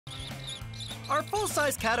Our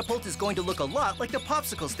full-size catapult is going to look a lot like the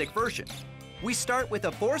popsicle stick version. We start with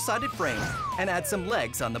a 4-sided frame and add some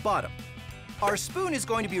legs on the bottom. Our spoon is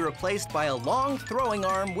going to be replaced by a long throwing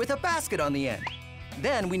arm with a basket on the end.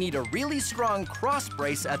 Then we need a really strong cross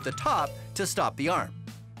brace at the top to stop the arm.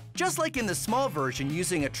 Just like in the small version,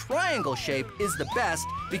 using a triangle shape is the best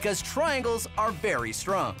because triangles are very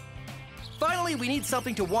strong. Finally, we need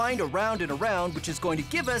something to wind around and around, which is going to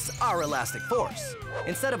give us our elastic force.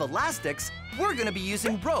 Instead of elastics, we're going to be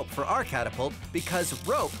using rope for our catapult because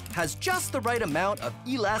rope has just the right amount of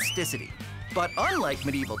elasticity. But unlike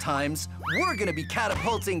medieval times, we're going to be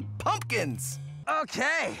catapulting pumpkins.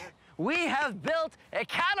 Okay, we have built a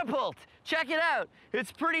catapult. Check it out.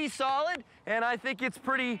 It's pretty solid, and I think it's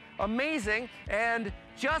pretty amazing. And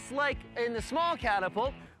just like in the small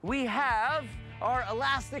catapult, we have our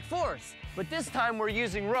elastic force. But this time we're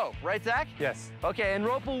using rope, right, Zach? Yes. Okay, and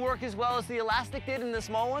rope will work as well as the elastic did in the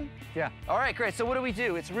small one? Yeah. All right, great. So what do we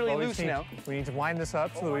do? It's really loose now. We need to wind this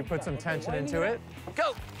up so that we put some tension into it.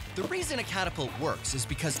 Go! The reason a catapult works is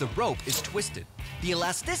because the rope is twisted. The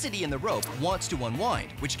elasticity in the rope wants to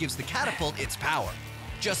unwind, which gives the catapult its power.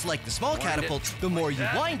 Just like the small catapult, the more you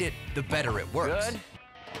wind it, the better it works. Good.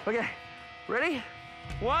 Okay, ready?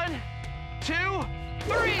 1, 2,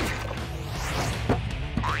 3!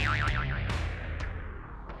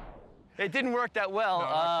 It didn't work that well. No,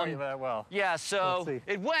 not quite that well. Yeah, so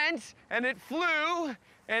it went, and it flew,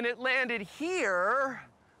 and it landed here,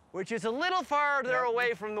 which is a little farther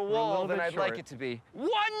away from the wall than I'd like it to be. 1/3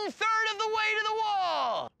 of the way to the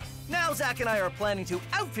wall! Now Zach and I are planning to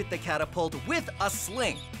outfit the catapult with a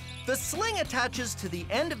sling. The sling attaches to the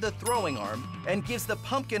end of the throwing arm and gives the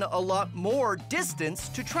pumpkin a lot more distance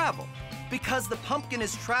to travel. Because the pumpkin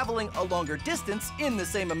is traveling a longer distance in the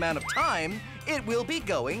same amount of time, it will be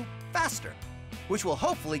going faster, which will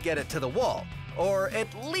hopefully get it to the wall, or at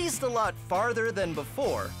least a lot farther than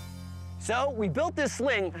before. So we built this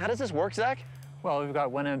sling. How does this work, Zach? Well, we've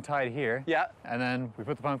got one end tied here. Yeah. And then we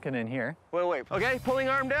put the pumpkin in here. Wait. Okay, pulling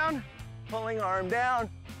arm down. Pulling arm down.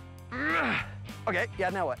 Okay, yeah,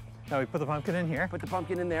 now what? Now we put the pumpkin in here. Put the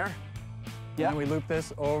pumpkin in there. Yeah. And then we loop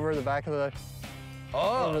this over the back of the,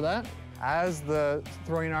 over that. As the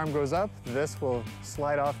throwing arm goes up, this will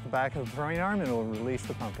slide off the back of the throwing arm and it will release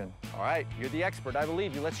the pumpkin. All right, you're the expert, I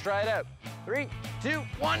believe you. Let's try it out. 3, 2,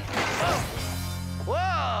 1,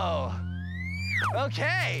 whoa!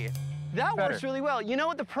 Okay, that works really well. You know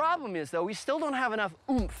what the problem is, though? We still don't have enough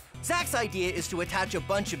oomph. Zach's idea is to attach a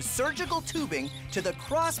bunch of surgical tubing to the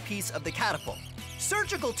cross piece of the catapult.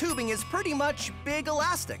 Surgical tubing is pretty much big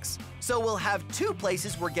elastics, so we'll have 2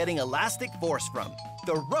 places we're getting elastic force from,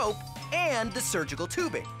 the rope and the surgical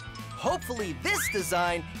tubing. Hopefully this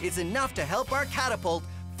design is enough to help our catapult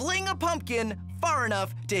fling a pumpkin far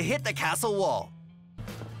enough to hit the castle wall.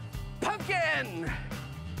 Pumpkin!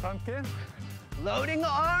 Pumpkin. Loading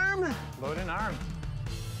arm. Loading arm.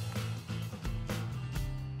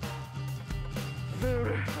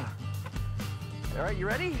 All right, you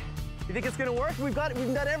ready? You think it's gonna work? We've done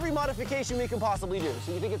every modification we can possibly do.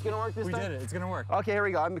 So you think it's gonna work this time? We did it, it's gonna work. Okay, here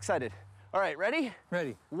we go, I'm excited. All right, ready?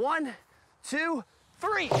 Ready. 1, 2,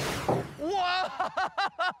 3. Whoa!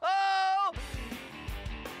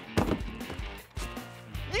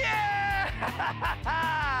 Yeah!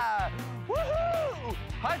 Woohoo!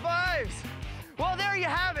 High fives! Well, there you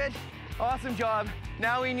have it. Awesome job.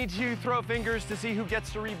 Now we need to throw fingers to see who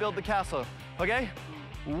gets to rebuild the castle. Okay?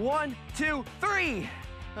 1, 2, 3.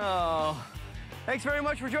 Oh, thanks very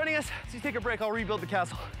much for joining us. Let's take a break. I'll rebuild the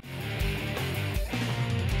castle.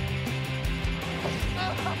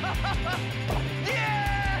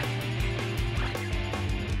 Yeah!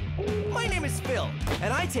 My name is Phil,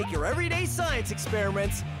 and I take your everyday science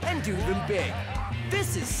experiments and do them big.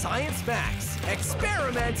 This is Science Max,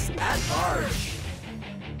 Experiments at Large.